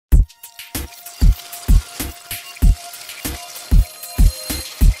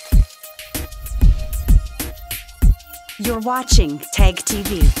You're watching Tag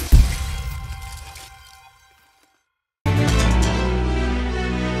TV.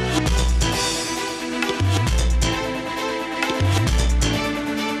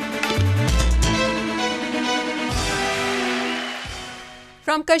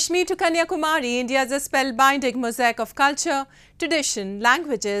 From Kashmir to Kanyakumari, India is a spellbinding mosaic of culture, tradition,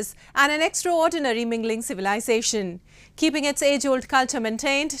 languages and an extraordinary mingling civilization. Keeping its age-old culture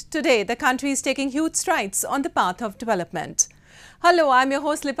maintained, today the country is taking huge strides on the path of development. Hello, I'm your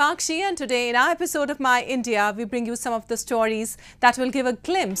host Lipakshi, and today in our episode of My India, we bring you some of the stories that will give a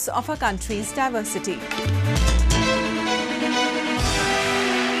glimpse of our country's diversity.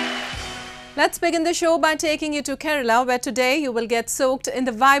 Let's begin the show by taking you to Kerala, where today you will get soaked in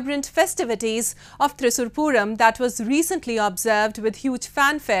the vibrant festivities of Thrissur Puram that was recently observed with huge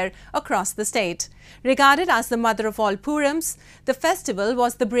fanfare across the state. Regarded as the mother of all Purams, the festival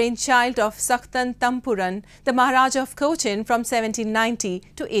was the brainchild of Sakhtan Tampuran, the Maharaja of Cochin from 1790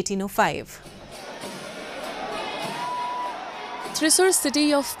 to 1805. Thrissur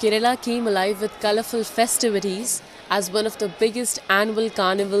city of Kerala came alive with colourful festivities. As one of the biggest annual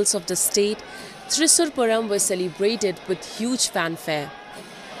carnivals of the state, Thrissur Puram was celebrated with huge fanfare.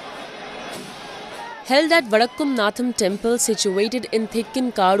 Held at Vadakkumnatham temple situated in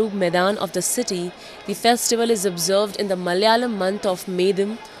Thikkinkaru Medan of the city, the festival is observed in the Malayalam month of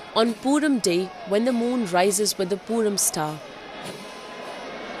Medam on Puram day when the moon rises with the Puram star.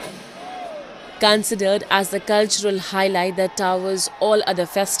 Considered as the cultural highlight that towers all other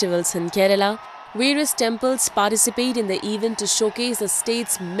festivals in Kerala, various temples participate in the event to showcase the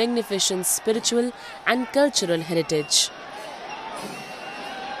state's magnificent spiritual and cultural heritage.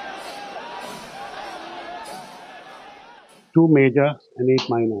 Two major and 8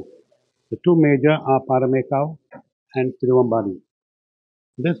 minor. The two major are Paramekau and Tiruvambadi.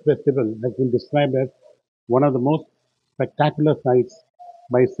 This festival has been described as one of the most spectacular sights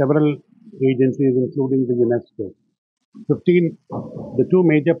by several agencies including the UNESCO. The two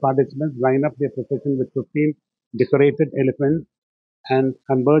major participants line up their procession with 15 decorated elephants and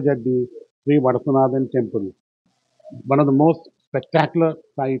converge at the Sri Vadakkunathan temple. One of the most spectacular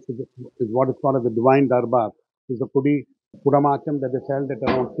sights is what is called as the Divine Darbar. It's the Kudamacham that is held at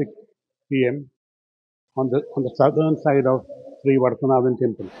around 6 p.m. on the southern side of Sri Vadakkunathan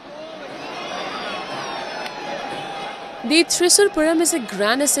temple. The Thrissur Puram is a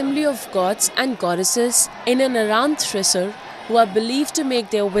grand assembly of gods and goddesses in and around Thrissur who are believed to make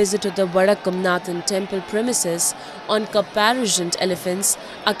their visit to the Vadakkumnathan temple premises on caparisoned elephants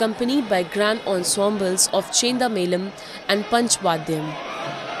accompanied by grand ensembles of Chenda Melam and Panchvadyam.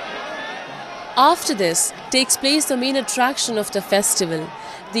 After this takes place the main attraction of the festival,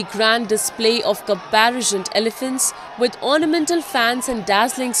 the grand display of caparisoned elephants with ornamental fans and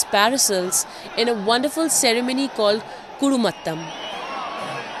dazzling parasols in a wonderful ceremony called Kurumattam.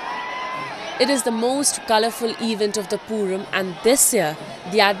 It is the most colourful event of the Puram, and this year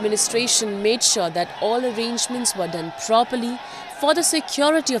the administration made sure that all arrangements were done properly for the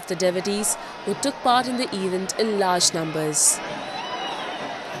security of the devotees who took part in the event in large numbers.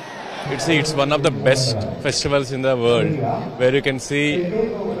 It's one of the best festivals in the world, where you can see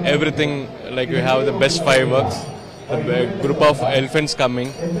everything. Like you have the best fireworks, the group of elephants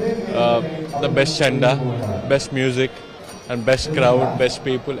coming, the best chanda, best music and best crowd, best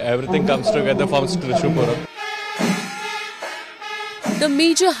people. Everything comes together for Thrissur Puram. The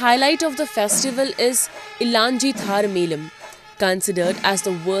major highlight of the festival is Ilanji Thar Melam, considered as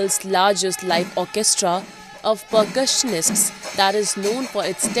the world's largest live orchestra of percussionists that is known for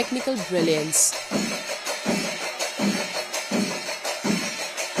its technical brilliance.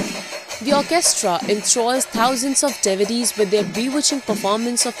 The orchestra enthralls thousands of devotees with their bewitching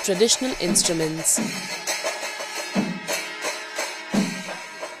performance of traditional instruments.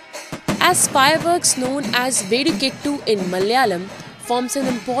 As fireworks known as Vedukettu in Malayalam forms an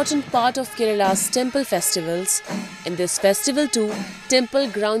important part of Kerala's temple festivals. In this festival too, temple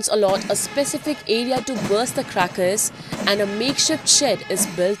grounds allot a specific area to burst the crackers, and a makeshift shed is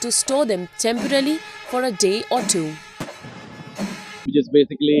built to store them temporarily for a day or two. Which is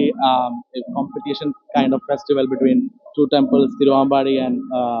basically a competition kind of festival between two temples, Tiruvambadi and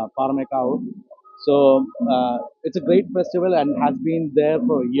Paramekau. So it's a great festival and has been there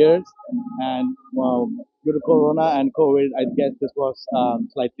for years, and due to Corona and COVID, I guess this was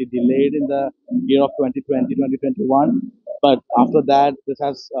slightly delayed in the year of 2020, 2021. But after that, this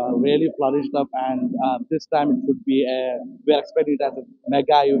has really flourished up, and this time it should be we're expecting it as a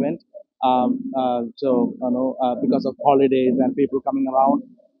mega event. Because of holidays and people coming around.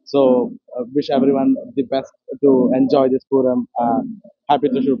 So wish everyone the best to enjoy this Puram. Happy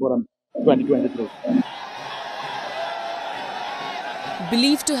Thrissur Puram 2023.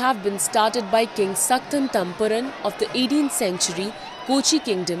 Believed to have been started by King Saktan Tampuran of the 18th century Kochi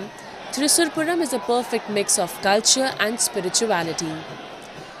kingdom, Thrissur is a perfect mix of culture and spirituality.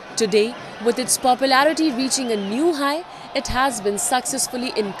 Today, with its popularity reaching a new high, it has been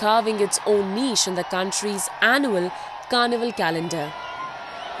successfully carving its own niche in the country's annual carnival calendar.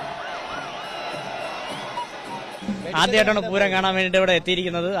 ആദ്യമായിട്ടാണ് പൂരം കാണാൻ വേണ്ടിയിട്ട് ഇവിടെ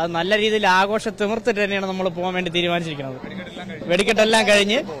എത്തിയിരിക്കുന്നത്. അത് നല്ല രീതിയിൽ ആഘോഷ തിമിർത്തിട്ട് തന്നെയാണ് നമ്മൾ പോകാൻ വേണ്ടി തീരുമാനിച്ചിരിക്കുന്നത്. വെടിക്കെട്ടെല്ലാം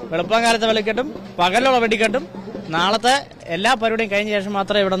കഴിഞ്ഞ് വെളുപ്പാങ്കാലത്തെ വെടിക്കെട്ടും പകലുള്ള വെടിക്കെട്ടും നാളത്തെ എല്ലാ പരിപാടിയും കഴിഞ്ഞ ശേഷം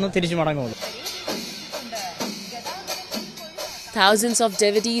മാത്രമേ ഇവിടെ നിന്ന് തിരിച്ചു മടങ്ങുള്ളൂ. Thousands of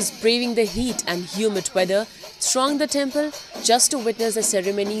devotees braving the heat and humid weather throng the temple just to witness the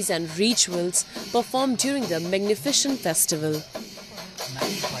ceremonies and rituals performed during the magnificent festival.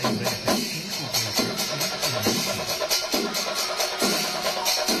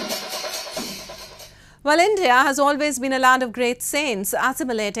 Well, India has always been a land of great saints,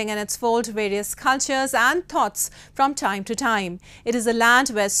 assimilating in its fold various cultures and thoughts from time to time. It is a land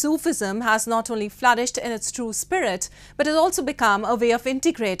where Sufism has not only flourished in its true spirit, but has also become a way of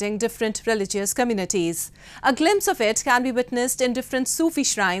integrating different religious communities. A glimpse of it can be witnessed in different Sufi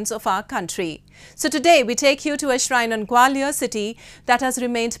shrines of our country. So today we take you to a shrine in Gwalior city that has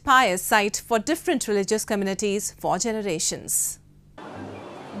remained pious site for different religious communities for generations.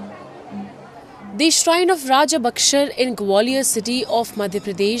 The shrine of Raja Bakshar in Gwalior city of Madhya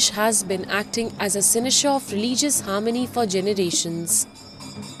Pradesh has been acting as a cynosure of religious harmony for generations.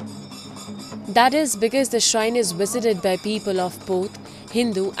 That is because the shrine is visited by people of both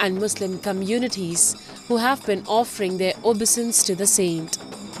Hindu and Muslim communities who have been offering their obeisance to the saint.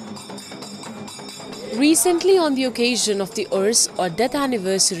 Recently, on the occasion of the Urs or death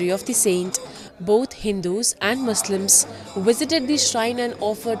anniversary of the saint, both Hindus and Muslims visited the shrine and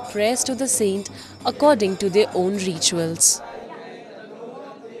offered prayers to the saint according to their own rituals.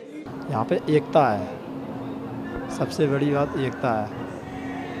 यहाँ पे एकता है, सबसे बड़ी बात एकता है.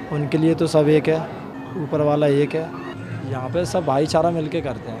 उनके लिए तो सब एक है, ऊपर वाला एक है. यहाँ पे सब भाईचारा मिलके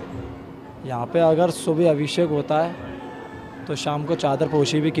करते हैं. यहाँ पे अगर सुबह अभिषेक होता है तो शाम को चादर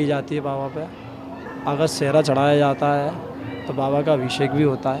पोशी भी की जाती है बाबा पे. अगर सेहरा चढ़ाया जाता है तो बाबा का अभिषेक भी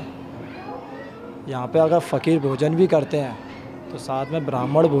होता है. यहाँ पे अगर फ़कीर भोजन भी करते हैं तो साथ में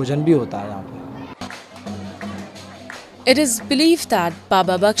ब्राह्मण भोजन भी होता है यहाँ पे. It is believed that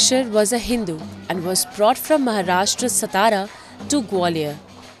Baba Bakshar was a Hindu and was brought from Maharashtra's Satara to Gwalior.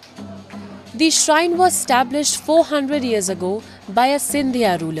 The shrine was established 400 years ago by a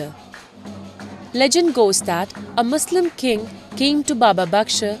Sindhya ruler. Legend goes that a Muslim king came to Baba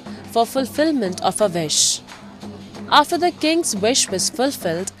Bakshar for fulfillment of a wish. After the king's wish was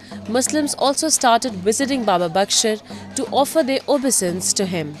fulfilled, Muslims also started visiting Baba Bakshar to offer their obeisance to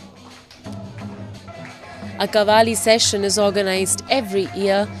him. A Qawwali session is organized every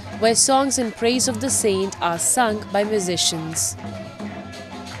year where songs in praise of the saint are sung by musicians.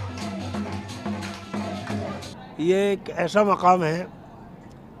 ये एक ऐसा मकाम है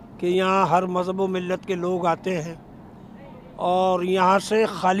कि यहाँ हर मज़हब व मिल्लत के लोग आते हैं और यहाँ से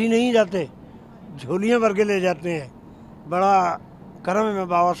खाली नहीं जाते, झोलियाँ भर के ले जाते हैं. बड़ा करम है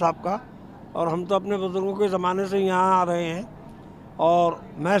बाबा साहब का, और हम तो अपने बुज़ुर्गों के ज़माने से यहाँ आ रहे हैं. और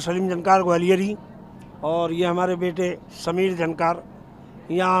मैं सलीम जनकार ग्वालियरी और ये हमारे बेटे समीर जनकार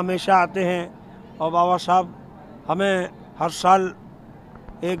यहाँ हमेशा आते हैं, और बाबा साहब हमें हर साल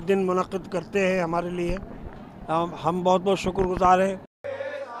एक दिन मुनक़्क़िद करते हैं हमारे लिए. हम बहुत बहुत शुक्रगुज़ार हैं.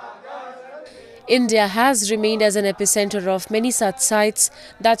 India has remained as an epicenter of many such sites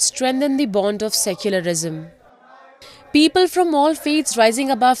that strengthen the bond of secularism. People from all faiths rising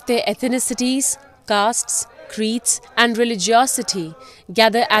above their ethnicities, castes, creeds and religiosity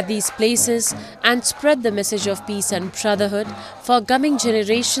gather at these places and spread the message of peace and brotherhood for coming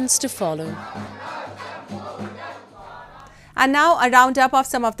generations to follow. And now a roundup of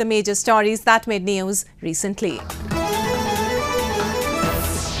some of the major stories that made news recently.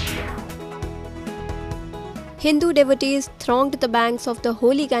 Hindu devotees thronged the banks of the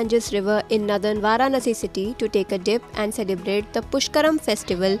holy Ganges river in northern Varanasi city to take a dip and celebrate the Pushkaram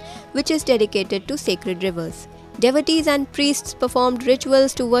festival, which is dedicated to sacred rivers. Devotees and priests performed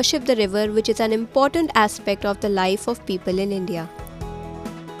rituals to worship the river, which is an important aspect of the life of people in India.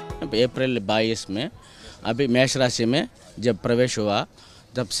 अप्रैल 22 में अभी मेष राशि में जब प्रवेश हुआ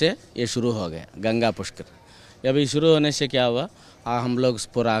तब से ये शुरू हो गया गंगा पुष्कर. अभी शुरू होने से क्या हुआ, हम लोग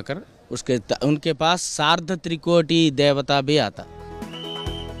पूरा आकर उनके पास सार्ध त्रिकोटि देवता भी आता.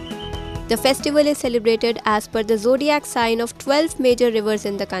 The festival is celebrated as per the zodiac sign of 12 major rivers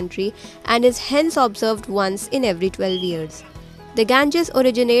in the country and is hence observed once in every 12 years. The Ganges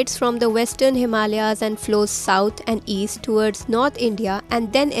originates from the western Himalayas and flows south and east towards North India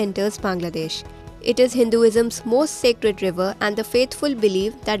and then enters Bangladesh. It is Hinduism's most sacred river, and the faithful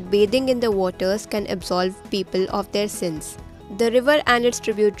believe that bathing in the waters can absolve people of their sins. The river and its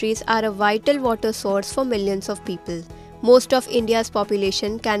tributaries are a vital water source for millions of people. Most of India's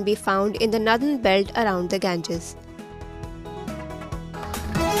population can be found in the northern belt around the Ganges.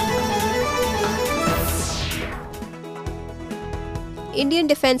 Indian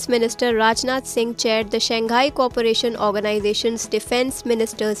Defence Minister Rajnath Singh chaired the Shanghai Cooperation Organization's Defence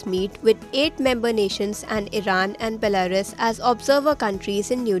Ministers Meet with 8 member nations and Iran and Belarus as observer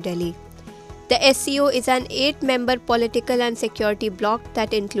countries in New Delhi. The SCO is an 8-member political and security bloc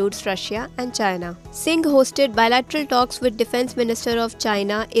that includes Russia and China. Singh hosted bilateral talks with Defence Minister of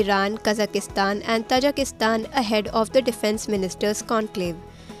China, Iran, Kazakhstan and Tajikistan ahead of the Defence Ministers' conclave.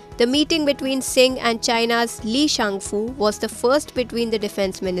 The meeting between Singh and China's Li Shangfu was the first between the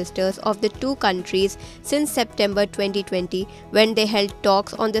defence ministers of the two countries since September 2020, when they held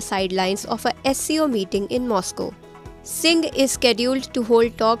talks on the sidelines of a SCO meeting in Moscow. Singh is scheduled to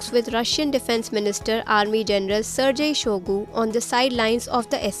hold talks with Russian Defence Minister Army General Sergei Shoigu on the sidelines of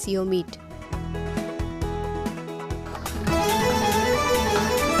the SCO meet.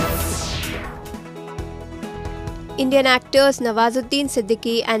 Indian actors Nawazuddin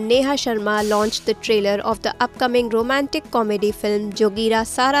Siddiqui and Neha Sharma launched the trailer of the upcoming romantic comedy film Jogira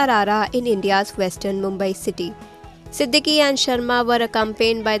Sara Rara in India's western Mumbai city. Siddiqui and Sharma were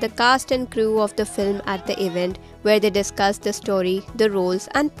accompanied by the cast and crew of the film at the event, where they discussed the story, the roles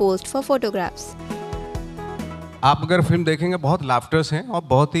and posed for photographs. आप अगर film देखेंगे बहुत laughters हैं और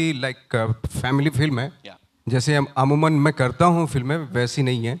बहुत ही like family film है, जैसे अमूमन मैं करता हूँ फिल्में वैसी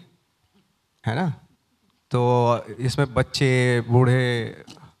नहीं है ना। तो इसमें बच्चे, बूढ़े,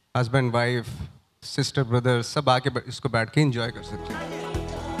 हस्बैंड वाइफ, सिस्टर ब्रदर सब आके इसको बैठ के एंजॉय कर सकते हैं।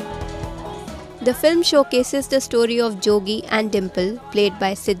 The film showcases the story of Jogi and Dimple, played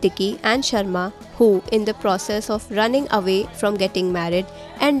by Siddiqui and Sharma, who, in the process of running away from getting married,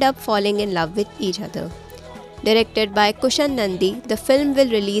 end up falling in love with each other. Directed by Kushan Nandi, the film will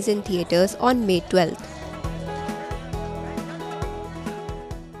release in theatres on May 12th.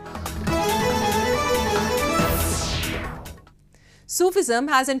 Sufism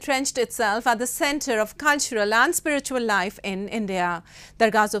has entrenched itself at the center of cultural and spiritual life in India.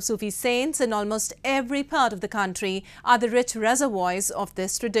 Dargahs of Sufi saints in almost every part of the country are the rich reservoirs of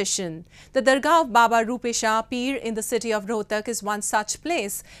this tradition. The Dargah of Baba Rupe Shah Peer in the city of Rohtak is one such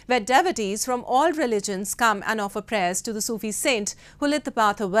place where devotees from all religions come and offer prayers to the Sufi saint who lit the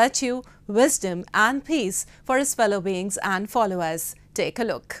path of virtue, wisdom and peace for his fellow beings and followers. Take a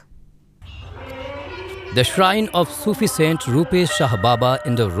look. The shrine of Sufi saint Rupesh Shah Baba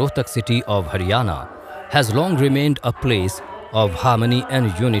in the Rohtak city of Haryana has long remained a place of harmony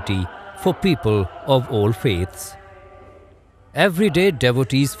and unity for people of all faiths. Every day,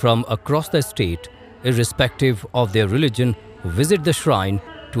 devotees from across the state, irrespective of their religion, visit the shrine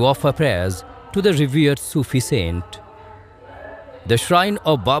to offer prayers to the revered Sufi saint. The shrine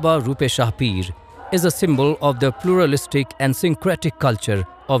of Baba Rupe Shah Peer is a symbol of the pluralistic and syncretic culture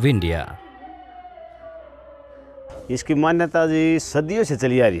of India. इसकी मान्यता जी सदियों से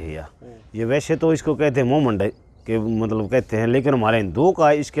चली आ रही है। ये वैसे तो इसको कहते हैं मोहमंड के मतलब कहते हैं, लेकिन हमारे हिंदुओं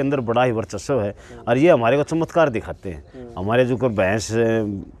का इसके अंदर बड़ा ही वर्चस्व है और ये हमारे को चमत्कार दिखाते हैं। हमारे जो कोई भैंस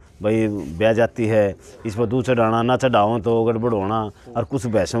भाई ब्याह जाती है, इस पर दूध चढ़ाना, ना चढ़ाओ तो गड़बड़ होना, और कुछ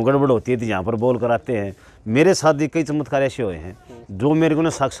भैंसों गड़बड़ होती है तो यहाँ पर बोल कर आते हैं। मेरे साथ भी कई चमत्कार ऐसे हुए हैं जो मेरे को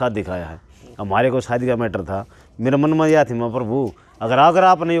ने साक्षात दिखाया है। हमारे को शादी का मैटर था, मेरे मन में यह थी मैं प्रभु अगर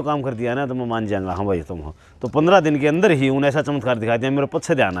आपने ये काम कर दिया ना तो मैं मान जाऊंगा, हाँ भाई तुम हो। तो 15 दिन के अंदर ही उन्हें ऐसा चमत्कार दिखा दिया, मेरे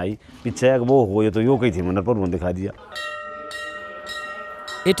पीछे ध्यान आई पीछे वो हो ये तो यो कही थी, मैंने प्रभु ने दिखा दिया।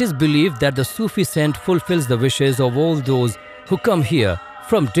 It is believed that the Sufi saint fulfills the wishes of all those who come here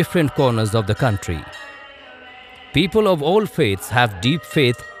from different corners of the country. People of all faiths have deep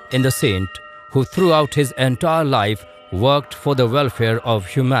faith in the saint who throughout his entire life worked for the welfare of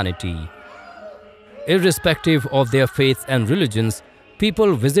humanity. Irrespective of their faiths and religions,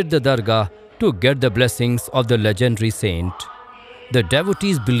 people visit the Dargah to get the blessings of the legendary saint. The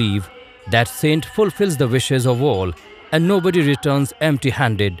devotees believe that saint fulfills the wishes of all and nobody returns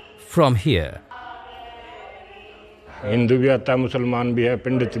empty-handed from here. Hindu भी आता है, मुसलमान भी है,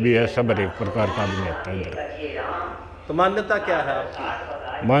 पंडित भी है, सब हर एक प्रकार का आदमी आता है इधर। तो मान्यता क्या है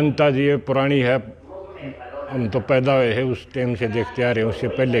आपकी? मान्यता जी ये पुरानी है, हम तो पैदा हुए हैं उस टाइम से देखते आ रहे हैं, उससे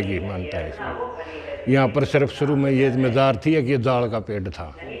पहले की मानता है इसमें। यहाँ पर सिर्फ शुरू में ये मज़ार थी कि दाल का पेड़ था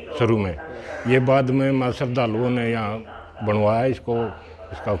शुरू में, ये बाद में माँ श्रद्धालुओं ने यहाँ बनवाया इसको,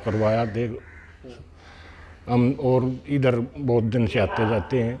 इसका करवाया। देख हम और इधर बहुत दिन से आते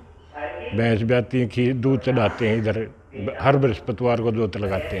जाते हैं, भैंस ब्याती हैं, खीर दूध चढ़ाते हैं, इधर हर बृहस्पतिवार को जोत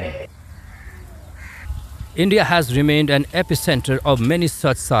लगाते हैं। India has remained an epicenter of many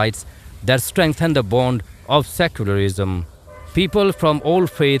such sites that strengthen the bond of secularism. People from all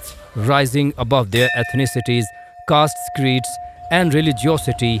faiths rising above their ethnicities, castes, creeds, and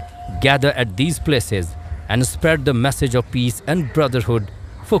religiosity gather at these places and spread the message of peace and brotherhood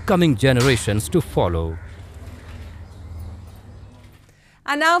for coming generations to follow.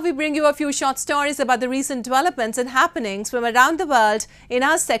 And now we bring you a few short stories about the recent developments and happenings from around the world in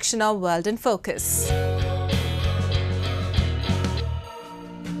our section of World in Focus.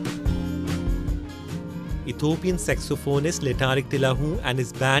 Ethiopian saxophonist Letarik Tilahu and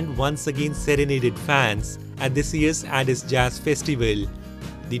his band once again serenaded fans at this year's Addis Jazz Festival.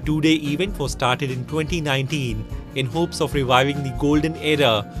 The two-day event was started in 2019 in hopes of reviving the golden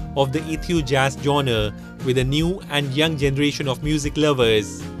era of the Ethio jazz genre with a new and young generation of music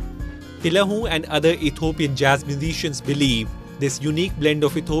lovers. Tilahu and other Ethiopian jazz musicians believe this unique blend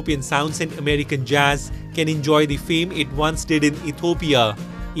of Ethiopian sounds and American jazz can enjoy the fame it once did in Ethiopia,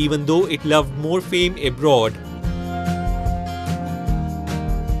 even though it loved more fame abroad.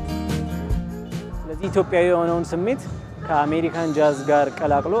 ኢትዮጵያዊ የሆነውን ስሜት ከአሜሪካን ጃዝ ጋር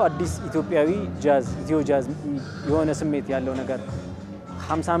ቀላቅሎ አዲስ ኢትዮጵያዊ ጃዝ ኢትዮ ጃዝ የሆነ ስሜት ያለው ነገር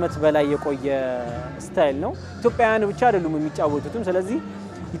 50 ዓመት በላይ የቆየ ስታይል ነው። ኢትዮጵያውያን ብቻ አይደሉም የሚጫወቱትም። ስለዚህ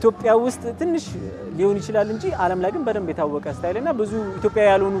ኢትዮጵያ ውስጥ ትንሽ ሊሆን ይችላል እንጂ ዓለም ላይ ግን በደንብ የታወቀ ስታይል እና ብዙ ኢትዮጵያዊ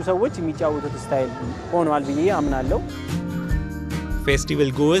ያልሆኑ ሰዎች የሚጫወቱት ስታይል ሆኗል ብዬ አምናለሁ። Festival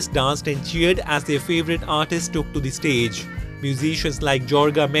goers danced and cheered as their favorite artists took to the stage. Musicians like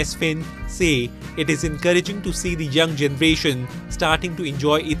Jorga Mesfin say it is encouraging to see the young generation starting to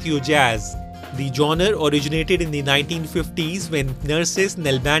enjoy Ethio jazz. The genre originated in the 1950s when Narcis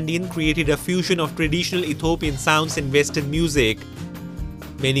Nalbandian created a fusion of traditional Ethiopian sounds and Western music.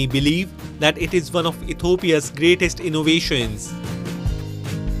 Many believe that it is one of Ethiopia's greatest innovations.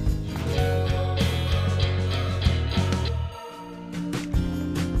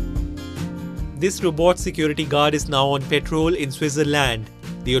 This robot security guard is now on patrol in Switzerland.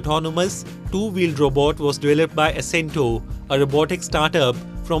 The autonomous two-wheeled robot was developed by Ascento, a robotic startup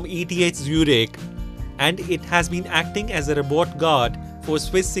from ETH Zurich, and it has been acting as a robot guard for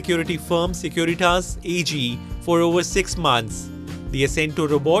Swiss security firm Securitas AG for over 6 months. The Ascento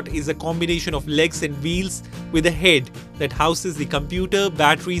robot is a combination of legs and wheels with a head that houses the computer,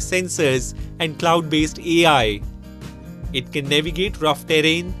 battery, sensors, and cloud-based AI. It can navigate rough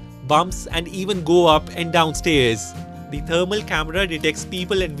terrain, bumps, and even go up and down stairs. The thermal camera detects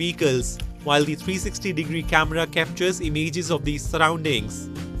people and vehicles, while the 360-degree camera captures images of these surroundings.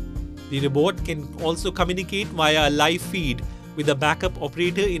 The robot can also communicate via a live feed with a backup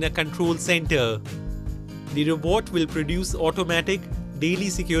operator in a control center. The robot will produce automatic, daily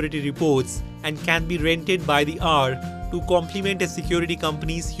security reports and can be rented by the hour to complement a security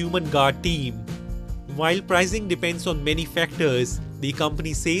company's human guard team. While pricing depends on many factors, the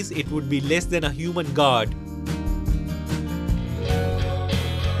company says it would be less than a human guard.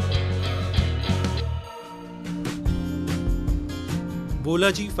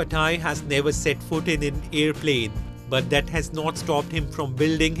 Bolaji Fatai has never set foot in an airplane, but that has not stopped him from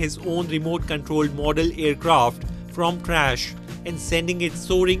building his own remote-controlled model aircraft from trash and sending it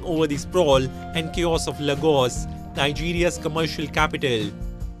soaring over the sprawl and chaos of Lagos, Nigeria's commercial capital.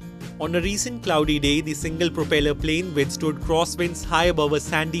 On a recent cloudy day, the single-propeller plane withstood crosswinds high above a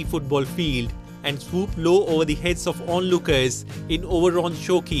sandy football field and swooped low over the heads of onlookers in Overon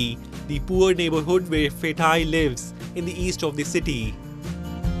Shoki, the poor neighborhood where Fatai lives in the east of the city.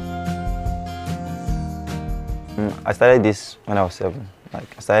 I started this when I was 7. I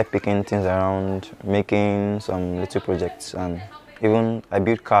started picking things around, making some little projects, and even I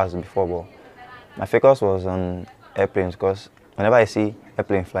built cars before, but my focus was on airplanes because whenever I see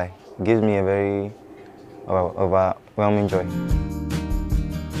airplane fly, it gives me a very overwhelming joy.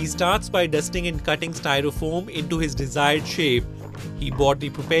 He starts by dusting and cutting styrofoam into his desired shape. He bought the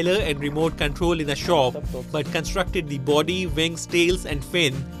propeller and remote control in a shop, but constructed the body, wings, tails and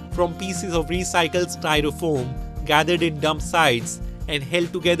fin from pieces of recycled styrofoam gathered in dump sites and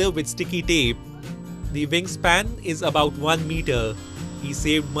held together with sticky tape. The wingspan is about 1 meter. He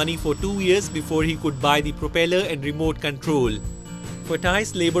saved money for 2 years before he could buy the propeller and remote control.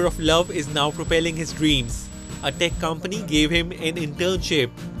 Fatai's labor of love is now propelling his dreams. A tech company gave him an internship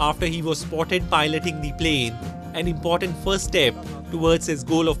after he was spotted piloting the plane, an important first step towards his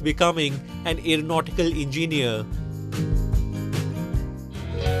goal of becoming an aeronautical engineer.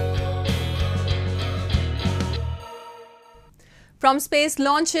 From space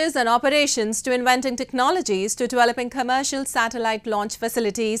launches and operations to inventing technologies to developing commercial satellite launch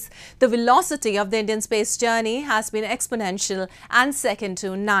facilities, the velocity of the Indian space journey has been exponential and second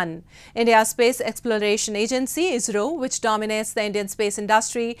to none. India's Space Exploration Agency, ISRO, which dominates the Indian space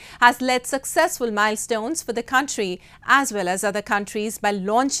industry, has led successful milestones for the country as well as other countries by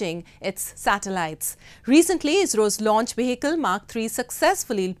launching its satellites. Recently, ISRO's launch vehicle Mark III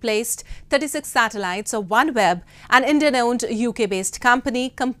successfully placed 36 satellites of OneWeb, an Indian-owned UK-based company,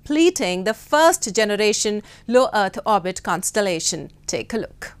 completing the first generation low Earth orbit constellation. Take a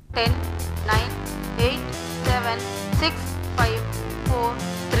look. 10, 9, 8, 7, 6, 5, 4,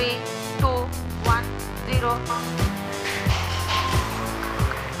 3, 2, 1, 0.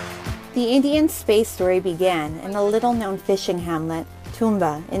 The Indian space story began in the little-known fishing hamlet,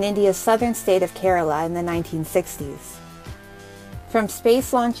 Tumba, in India's southern state of Kerala in the 1960s. From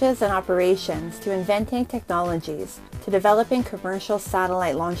space launches and operations to inventing technologies to developing commercial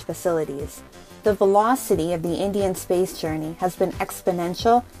satellite launch facilities, the velocity of the Indian space journey has been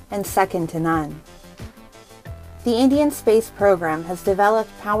exponential and second to none. The Indian space program has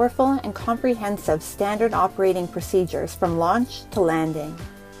developed powerful and comprehensive standard operating procedures from launch to landing.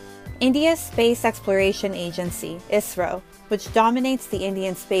 India's Space Exploration Agency, ISRO, which dominates the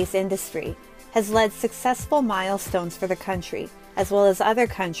Indian space industry, has led successful milestones for the country as well as other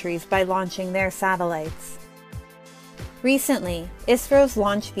countries by launching their satellites. Recently, ISRO's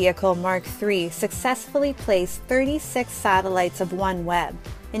launch vehicle Mark III successfully placed 36 satellites of OneWeb,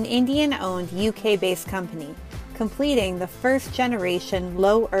 an Indian-owned UK-based company, completing the first-generation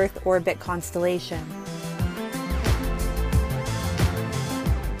low Earth orbit constellation.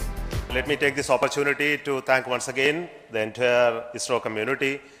 Let me take this opportunity to thank once again the entire ISRO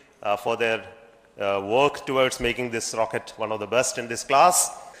community for their work towards making this rocket one of the best in this class.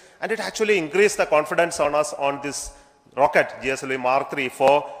 And it actually increased the confidence on us on this rocket, GSLV Mark III,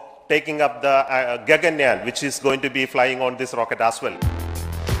 for taking up the Gaganyaan, which is going to be flying on this rocket as well.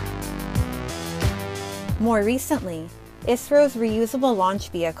 More recently, ISRO's reusable launch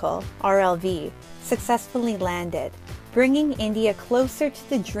vehicle, RLV, successfully landed, bringing India closer to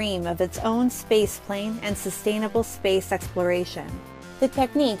the dream of its own spaceplane and sustainable space exploration. The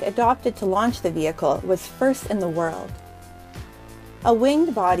technique adopted to launch the vehicle was first in the world. A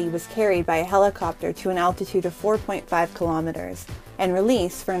winged body was carried by a helicopter to an altitude of 4.5 kilometers and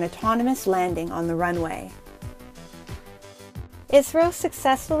released for an autonomous landing on the runway. ISRO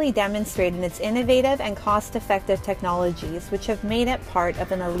successfully demonstrated its innovative and cost-effective technologies, which have made it part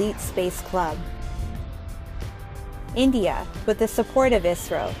of an elite space club. India, with the support of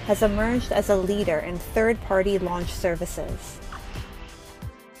ISRO, has emerged as a leader in third-party launch services.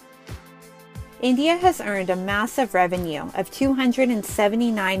 India has earned a massive revenue of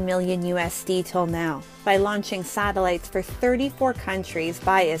 $279 million USD till now by launching satellites for 34 countries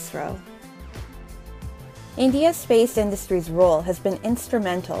by ISRO. India's space industry's role has been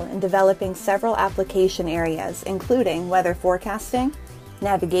instrumental in developing several application areas, including weather forecasting,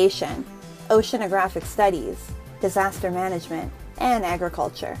 navigation, oceanographic studies, disaster management, and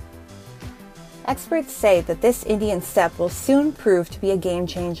agriculture. Experts say that this Indian step will soon prove to be a game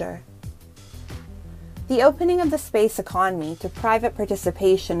changer. The opening of the space economy to private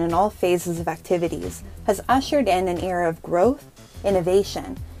participation in all phases of activities has ushered in an era of growth,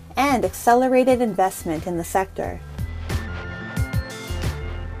 innovation, and accelerated investment in the sector.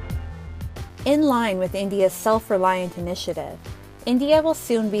 In line with India's self-reliant initiative, India will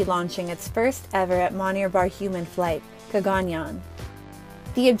soon be launching its first ever Atmanirbhar human flight, Gaganyaan.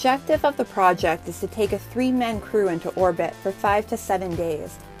 The objective of the project is to take a 3-man crew into orbit for 5 to 7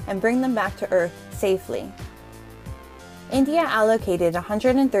 days and bring them back to Earth safely. India allocated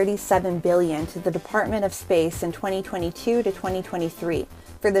 $137 billion to the Department of Space in 2022 to 2023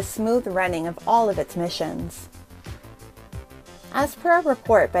 for the smooth running of all of its missions. As per a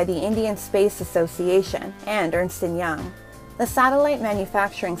report by the Indian Space Association and Ernst & Young, the satellite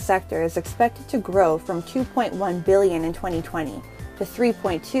manufacturing sector is expected to grow from $2.1 billion in 2020 to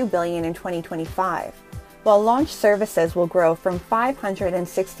 $3.2 billion in 2025, while launch services will grow from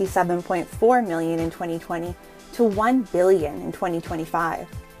 $567.4 million in 2020 to $1 billion in 2025.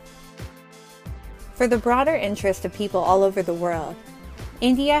 For the broader interest of people all over the world,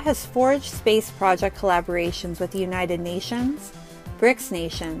 India has forged space project collaborations with the United Nations, BRICS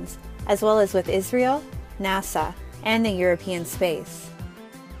nations, as well as with Israel, NASA, and the European space.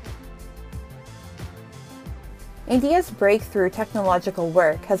 India's breakthrough technological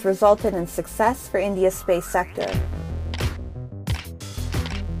work has resulted in success for India's space sector.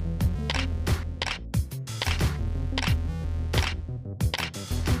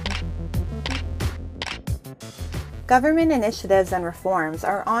 Government initiatives and reforms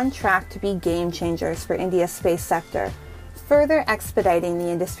are on track to be game changers for India's space sector, further expediting the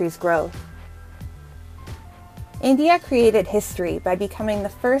industry's growth. India created history by becoming the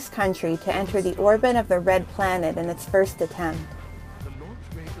first country to enter the orbit of the Red Planet in its first attempt.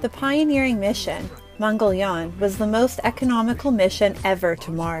 The pioneering mission, Mangalyaan, was the most economical mission ever to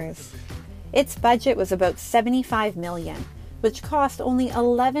Mars. Its budget was about $75 million, which cost only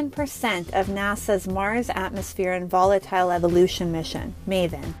 11% of NASA's Mars Atmosphere and Volatile Evolution mission,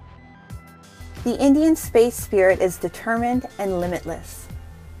 MAVEN. The Indian space spirit is determined and limitless.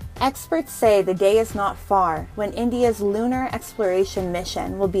 Experts say the day is not far when India's lunar exploration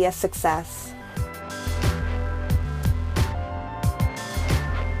mission will be a success.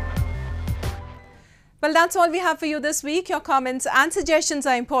 Well, that's all we have for you this week. Your comments and suggestions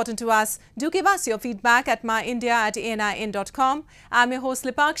are important to us. Do give us your feedback at myindia@anin.com. I'm your host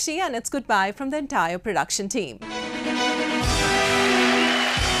Lipakshi, and it's goodbye from the entire production team.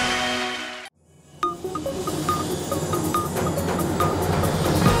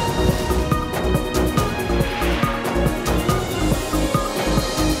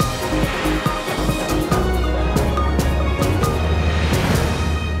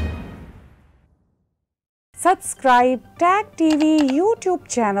 Subscribe TAG TV YouTube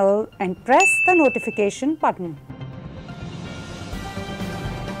channel and press the notification button.